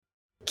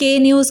کے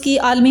نیوز کی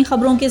عالمی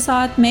خبروں کے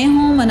ساتھ میں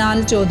ہوں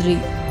منال چودھری۔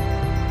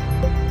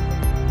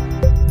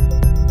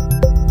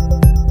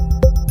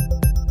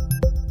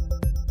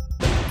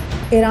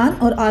 ایران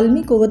اور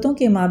عالمی قوتوں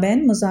کے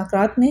مابین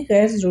مذاکرات میں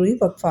غیر ضروری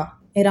وقفہ۔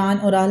 ایران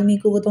اور عالمی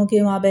قوتوں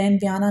کے مابین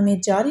ویانا میں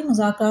جاری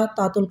مذاکرات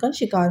تعطل کا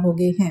شکار ہو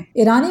گئے ہیں۔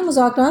 ایرانی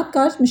مذاکرات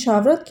کار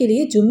مشاورت کے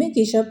لیے جمعے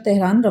کی شب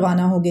تہران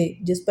روانہ ہو گئے،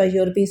 جس پر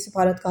یورپی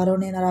سفارتکاروں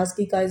نے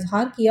ناراضگی کا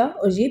اظہار کیا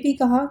اور یہ بھی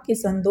کہا کہ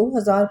سن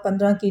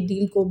 2015 کی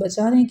ڈیل کو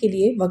بچانے کے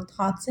لیے وقت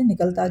ہاتھ سے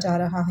نکلتا جا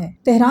رہا ہے۔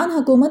 تہران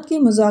حکومت کے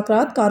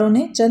مذاکرات کاروں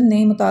نے چند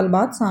نئے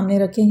مطالبات سامنے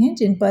رکھے ہیں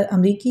جن پر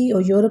امریکی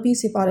اور یورپی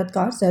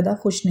سفارتکار زیادہ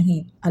خوش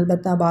نہیں،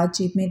 البتہ بات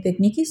چیت میں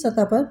تکنیکی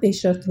سطح پر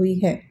پیش رفت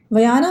ہوئی ہے۔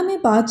 ویانا میں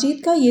بات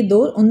چیت کا یہ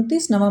دور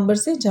 29 نومبر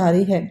سے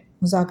جاری ہے۔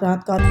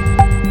 مذاکرات کا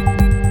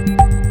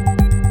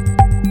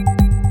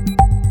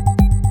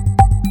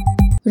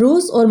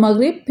روس اور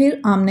مغرب پھر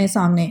آمنے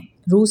سامنے۔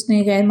 روس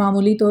نے غیر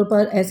معمولی طور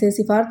پر ایسے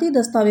سفارتی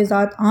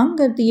دستاویزات عام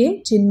کر دیے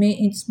جن میں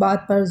اس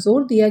بات پر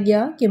زور دیا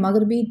گیا کہ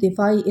مغربی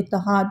دفاعی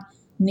اتحاد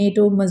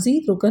نیٹو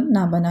مزید رکن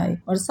نہ بنائے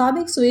اور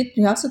سابق سوویت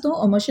ریاستوں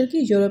اور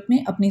مشرقی یورپ میں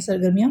اپنی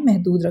سرگرمیاں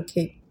محدود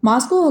رکھے۔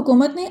 ماسکو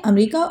حکومت نے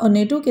امریکہ اور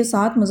نیٹو کے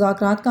ساتھ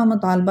مذاکرات کا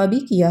مطالبہ بھی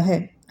کیا ہے۔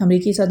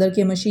 امریکی صدر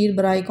کے مشیر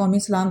برائے قومی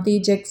سلامتی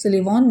جیک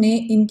سلیوان نے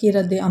ان کے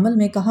رد عمل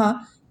میں کہا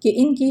کہ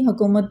ان کی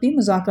حکومت بھی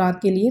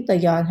مذاکرات کے لیے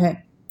تیار ہے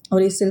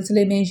اور اس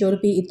سلسلے میں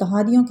یورپی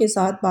اتحادیوں کے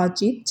ساتھ بات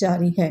چیت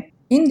جاری ہے۔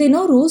 ان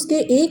دنوں روس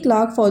کے 1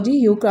 لاکھ فوجی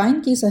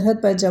یوکرائن کی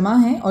سرحد پر جمع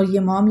ہیں اور یہ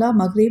معاملہ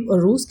مغرب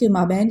اور روس کے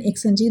مابین ایک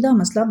سنجیدہ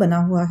مسئلہ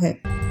بنا ہوا ہے۔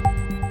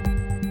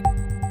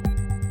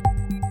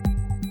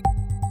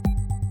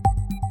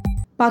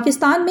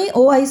 پاکستان میں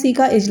OIC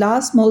کا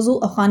اجلاس، موضوع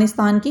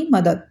افغانستان کی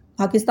مدد۔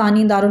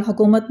 پاکستانی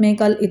دارالحکومت میں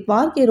کل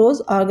اتوار کے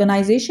روز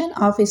آرگنائزیشن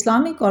آف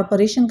اسلامک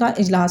کارپوریشن کا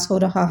اجلاس ہو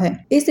رہا ہے۔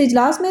 اس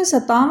اجلاس میں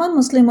 57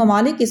 مسلم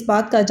ممالک اس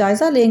بات کا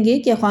جائزہ لیں گے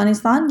کہ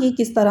افغانستان کی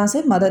کس طرح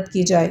سے مدد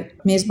کی جائے۔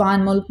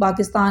 میزبان ملک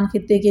پاکستان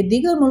خطے کے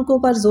دیگر ملکوں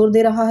پر زور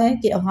دے رہا ہے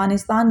کہ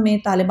افغانستان میں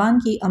طالبان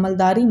کی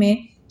عملداری میں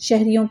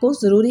شہریوں کو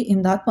ضروری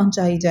امداد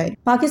پہنچائی جائے۔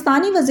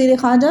 پاکستانی وزیر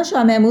خارجہ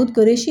شاہ محمود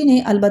قریشی نے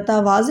البتہ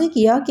واضح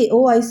کیا کہ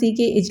OIC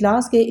کے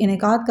اجلاس کے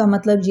انعقاد کا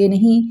مطلب یہ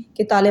نہیں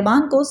کہ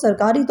طالبان کو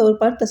سرکاری طور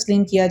پر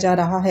تسلیم کیا جا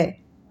رہا ہے،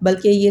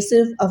 بلکہ یہ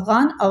صرف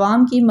افغان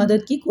عوام کی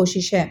مدد کی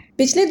کوشش ہے۔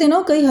 پچھلے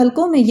دنوں کئی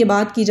حلقوں میں یہ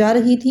بات کی جا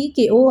رہی تھی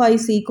کہ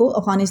OIC کو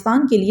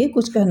افغانستان کے لیے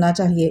کچھ کرنا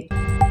چاہیے۔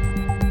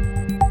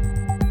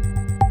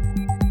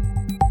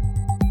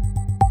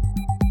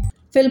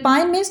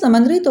 فلپائن میں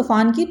سمندری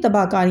طوفان کی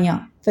تباہ کاریاں۔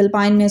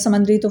 فلپائن میں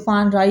سمندری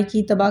طوفان رائی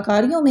کی تباہ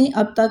کاریوں میں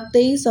اب تک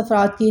 23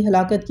 افراد کی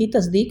ہلاکت کی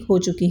تصدیق ہو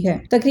چکی ہے۔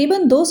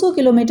 تقریباً 200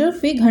 کلومیٹر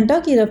فی گھنٹہ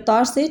کی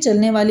رفتار سے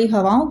چلنے والی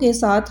ہواؤں کے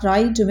ساتھ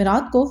رائی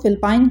جمعرات کو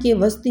فلپائن کے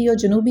وسطی اور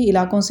جنوبی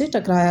علاقوں سے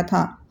ٹکرایا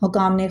تھا۔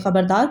 حکام نے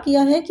خبردار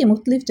کیا ہے کہ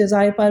مختلف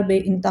جزائر پر بے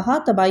انتہا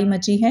تباہی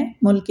مچی ہے۔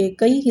 ملک کے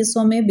کئی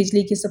حصوں میں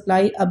بجلی کی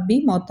سپلائی اب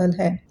بھی معطل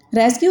ہے۔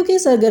 ریسکیو کی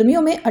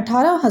سرگرمیوں میں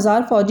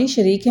 18,000 فوجی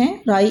شریک ہیں۔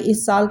 رائی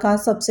اس سال کا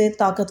سب سے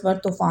طاقتور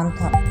طوفان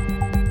تھا۔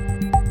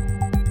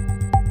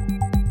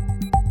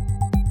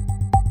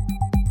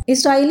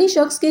 اسرائیلی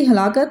شخص کی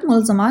ہلاکت،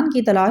 ملزمان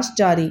کی تلاش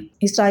جاری۔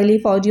 اسرائیلی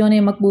فوجیوں نے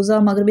مقبوضہ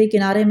مغربی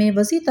کنارے میں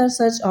وسیع تر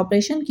سرچ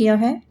آپریشن کیا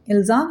ہے۔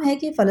 الزام ہے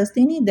کہ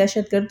فلسطینی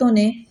دہشت گردوں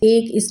نے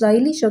ایک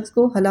اسرائیلی شخص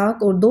کو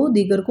ہلاک اور 2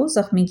 دیگر کو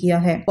زخمی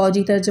کیا ہے۔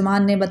 فوجی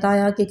ترجمان نے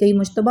بتایا کہ کئی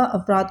مشتبہ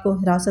افراد کو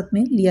حراست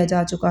میں لیا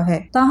جا چکا ہے،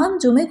 تاہم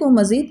جمعے کو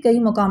مزید کئی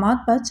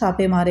مقامات پر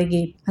چھاپے مارے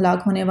گئے۔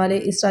 ہلاک ہونے والے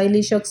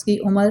اسرائیلی شخص کی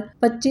عمر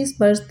 25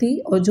 برس تھی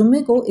اور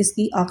جمعے کو اس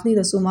کی آخری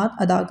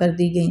رسومات ادا کر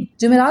دی گئیں۔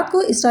 جمعرات کو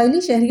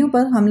اسرائیلی شہریوں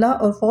پر حملہ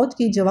اور فوج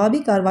کی جوابی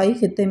کارروائی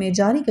خطے میں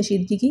جاری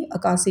کشیدگی کی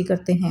عکاسی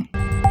کرتے ہیں۔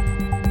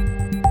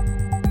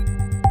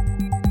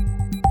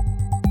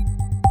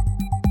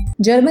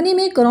 جرمنی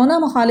میں کورونا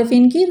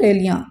مخالفین کی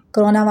ریلیاں۔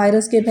 کورونا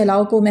وائرس کے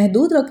پھیلاؤ کو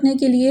محدود رکھنے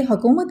کے لیے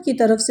حکومت کی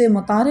طرف سے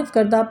متعارف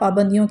کردہ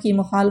پابندیوں کی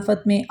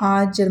مخالفت میں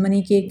آج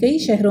جرمنی کے کئی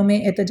شہروں میں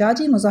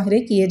احتجاجی مظاہرے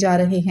کیے جا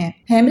رہے ہیں۔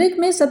 ہیمرک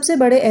میں سب سے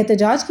بڑے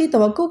احتجاج کی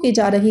توقع کی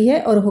جا رہی ہے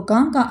اور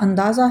حکام کا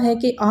اندازہ ہے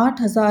کہ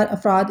 8,000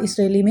 افراد اس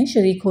ریلی میں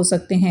شریک ہو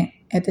سکتے ہیں۔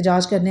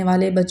 احتجاج کرنے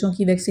والے بچوں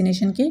کی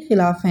ویکسینیشن کے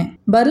خلاف ہیں۔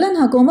 برلن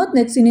حکومت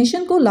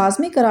ویکسینیشن کو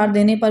لازمی قرار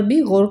دینے پر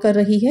بھی غور کر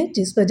رہی ہے،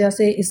 جس وجہ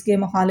سے اس کے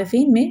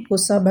مخالفین میں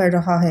غصہ بڑھ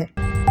رہا ہے۔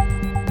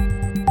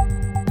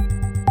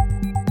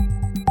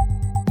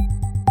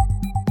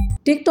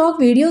 ٹک ٹاک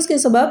ویڈیوز کے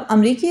سبب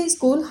امریکی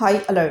school high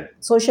alert.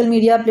 Social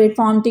media plate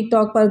form ٹک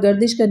ٹاک پر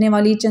گردش کرنے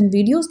والی چند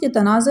ویڈیوز کے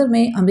تناظر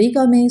میں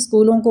امریکہ میں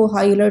اسکولوں کو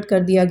ہائی الرٹ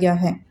کر دیا گیا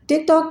ہے۔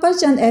 ٹک ٹاک پر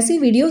چند ایسی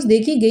ویڈیوز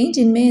دیکھی گئیں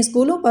جن میں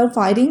اسکولوں پر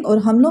فائرنگ اور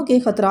حملوں کے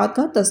خطرات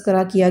کا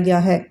تذکرہ کیا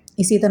گیا ہے۔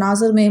 اسی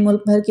تناظر میں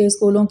ملک بھر کے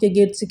اسکولوں کے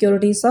گرد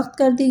سیکیورٹی سخت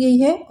کر دی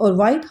گئی ہے اور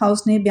وائٹ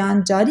ہاؤس نے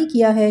بیان جاری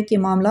کیا ہے کہ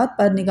معاملات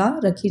پر نگاہ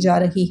رکھی جا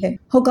رہی ہے۔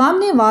 حکام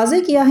نے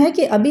واضح کیا ہے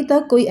کہ ابھی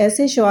تک کوئی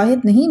ایسے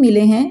شواہد نہیں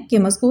ملے ہیں کہ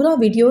مذکورہ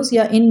ویڈیوز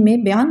یا ان میں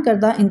بیان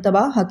کردہ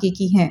انتباہ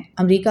حقیقی ہیں۔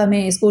 امریکہ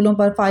میں اسکولوں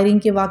پر فائرنگ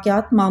کے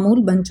واقعات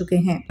معمول بن چکے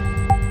ہیں۔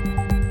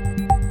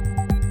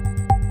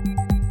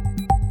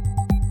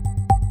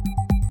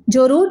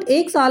 جو روٹ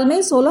ایک سال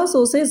میں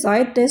 1600 سے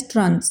زائد test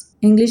runs.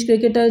 English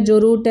cricketer Joe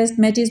Root test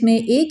matches میں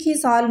ایک ہی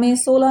سال میں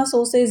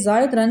 1600 سے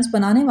زائد رنز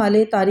بنانے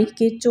والے تاریخ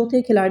کے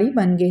چوتھے کھلاڑی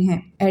بن گئے ہیں۔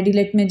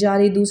 ایڈیلیڈ میں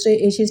جاری دوسرے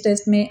ایشیز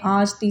ٹیسٹ میں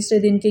آج تیسرے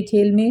دن کے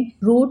کھیل میں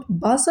روٹ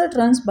 62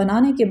 رنز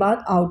بنانے کے بعد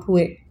آؤٹ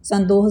ہوئے۔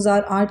 سن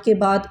 2008 کے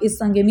بعد اس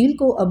سنگ میل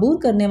کو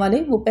عبور کرنے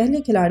والے وہ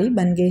پہلے کھلاڑی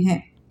بن گئے ہیں۔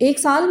 ایک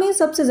سال میں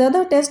سب سے زیادہ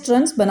ٹیسٹ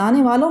رنز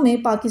بنانے والوں میں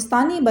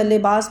پاکستانی بلے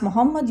باز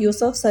محمد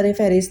یوسف سر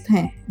فہرست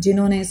ہیں،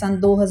 جنہوں نے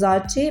سن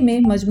 2006 میں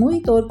مجموعی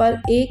طور پر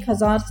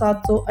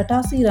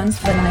 1788 رنز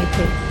بنائے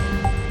تھے۔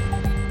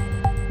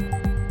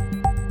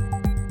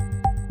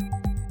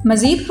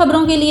 مزید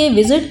خبروں کے لیے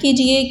وزٹ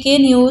کیجیے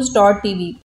knews.tv